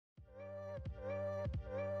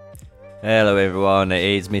Hello everyone, it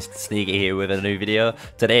is MrSneakyy here with a new video.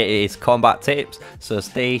 Today is combat tips, so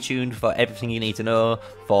stay tuned for everything you need to know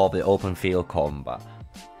for the open field combat.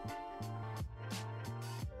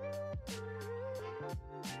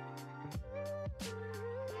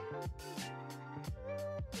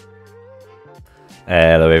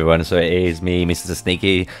 Hello everyone, so it is me,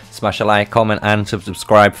 MrSneakyy. Smash a like, comment and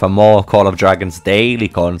subscribe for more Call of Dragons daily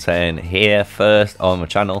content here first on my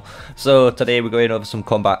channel. So today we're going over some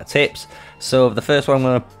combat tips. So the first one I'm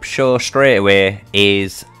going to show straight away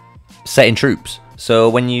is setting troops. So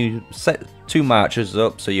when you set two marchers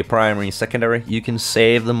up, so your primary and secondary, you can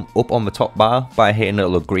save them up on the top bar by hitting a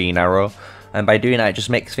little green arrow. And by doing that, it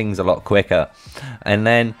just makes things a lot quicker. And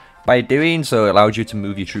then by doing so, it allows you to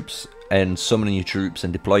move your troops and summon your troops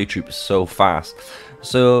and deploy your troops so fast.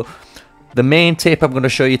 So the main tip I'm going to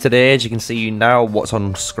show you today, as you can see now what's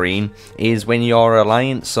on screen, is when your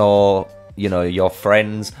alliance or your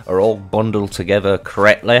friends are all bundled together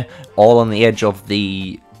correctly, all on the edge of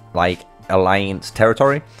the alliance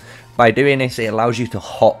territory. By doing this, it allows you to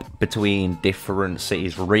hop between different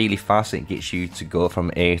cities really fast. It gets you to go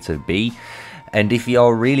from A to B. And if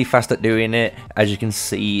you're really fast at doing it, as you can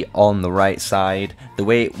see on the right side, the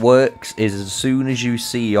way it works is as soon as you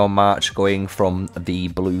see your march going from the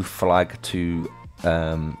blue flag to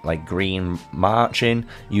green marching,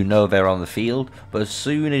 you know they're on the field. But as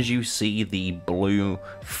soon as you see the blue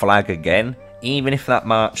flag again, even if that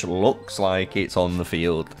march looks like it's on the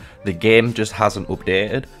field, the game just hasn't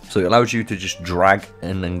updated, so it allows you to just drag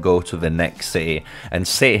and then go to the next city. And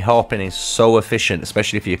city hopping is so efficient,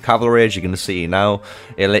 especially if you're cavalry, as you're going to see now.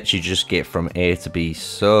 It lets you just get from A to B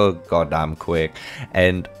so goddamn quick.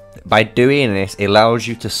 And by doing this, it allows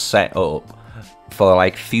you to set up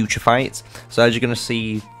for future fights. So as you're going to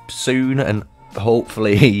see soon, and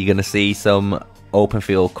hopefully you're going to see some open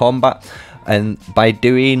field combat. And by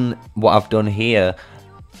doing what I've done here,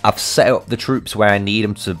 I've set up the troops where I need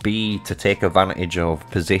them to be to take advantage of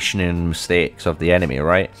positioning mistakes of the enemy,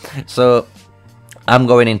 right? So I'm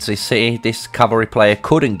going into this city. This cavalry player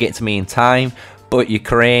couldn't get to me in time, but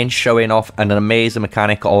Ukraine's showing off an amazing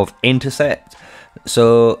mechanic of intercept.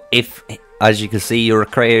 So if, as you can see,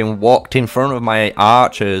 Ukraine walked in front of my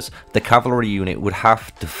archers, the cavalry unit would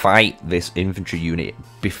have to fight this infantry unit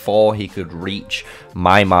before he could reach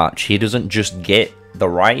my march. He doesn't just get the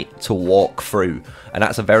right to walk through, and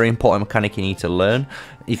that's a very important mechanic you need to learn.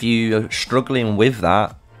 If you're struggling with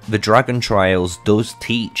that, the Dragon Trials does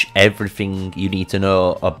teach everything you need to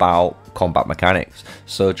know about combat mechanics.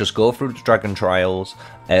 So just go through the Dragon Trials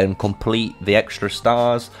and complete the extra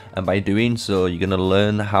stars, and by doing so you're going to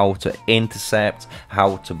learn how to intercept,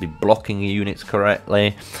 how to be blocking your units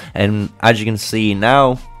correctly. And as you can see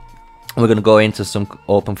now, we're going to go into some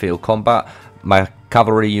open field combat. My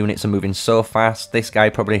cavalry units are moving so fast, this guy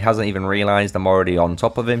probably hasn't even realised I'm already on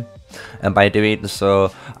top of him. And by doing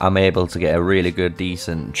so, I'm able to get a really good,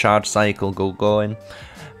 decent charge cycle going.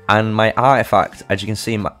 And my artifact, as you can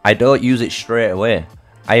see, I don't use it straight away.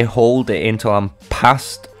 I hold it until I'm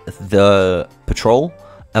past the patrol.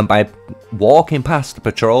 And by walking past the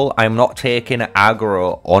patrol, I'm not taking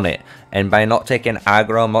aggro on it. And by not taking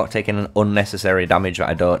aggro, I'm not taking an unnecessary damage that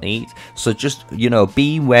I don't need. So just,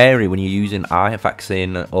 be wary when you're using artifacts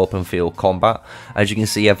in open field combat. As you can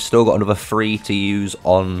see, I've still got another 3 to use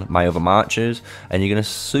on my other marchers. And you're going to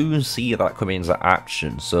soon see that come into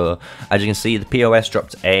action. So as you can see, the POS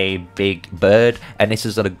dropped a big bird. And this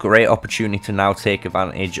is a great opportunity to now take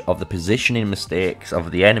advantage of the positioning mistakes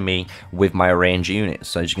of the enemy with my range units.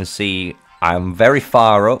 So as you can see, I'm very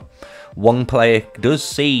far up. One player does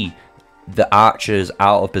see the archers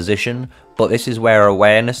out of position, but this is where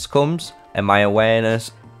awareness comes, and my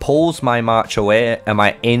awareness pulls my march away, and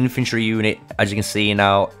my infantry unit, as you can see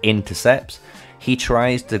now, intercepts. He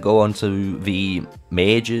tries to go onto the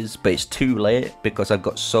mages, but it's too late because I've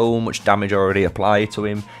got so much damage already applied to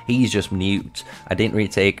him. He's just mute. I didn't really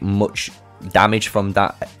take much damage from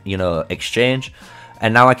that, exchange.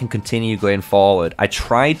 And now I can continue going forward. I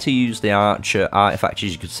tried to use the archer artifact,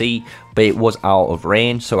 as you can see, but it was out of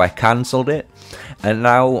range, so I cancelled it. And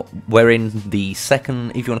now we're in the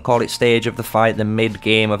second, if you want to call it, stage of the fight, the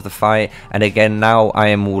mid-game of the fight. And again, now I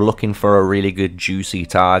am looking for a really good juicy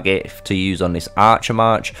target to use on this archer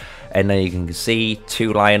march. And then you can see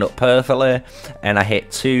 2 line up perfectly, and I hit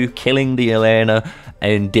 2, killing the Elena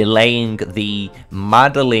and delaying the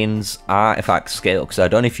Madeline's artifact skill. Because I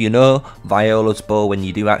don't know if you know, Viola's bow, when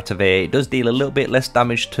you do activate, it does deal a little bit less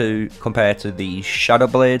damage compared to the Shadow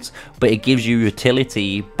Blades, but it gives you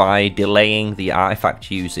utility by delaying the artifact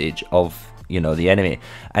usage of you know, the enemy.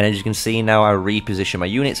 And as you can see now, I reposition my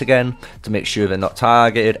units again to make sure they're not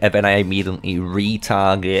targeted, and then I immediately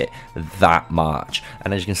retarget that march.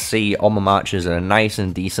 And as you can see, all my marches are nice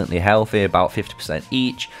and decently healthy, about 50%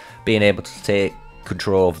 each, being able to take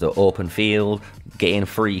control of the open field, getting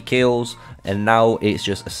 3 kills, and now it's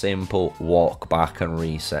just a simple walk back and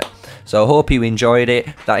reset. So I hope you enjoyed it.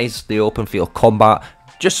 That is the open field combat.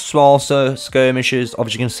 Just small skirmishes.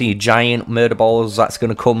 Obviously you can see giant murder balls, that's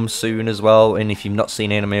going to come soon as well. And if you've not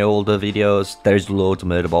seen any of my older videos, there's loads of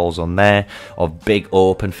murder balls on there of big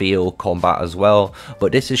open field combat as well.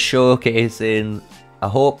 But this is showcasing, I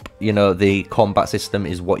hope, you know, the combat system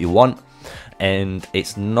is what you want, and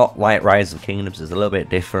it's not like Rise of Kingdoms, it's a little bit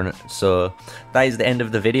different. So that is the end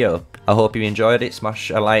of the video. I hope you enjoyed it.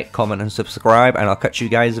 Smash a like, comment and subscribe, and I'll catch you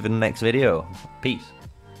guys in the next video. Peace.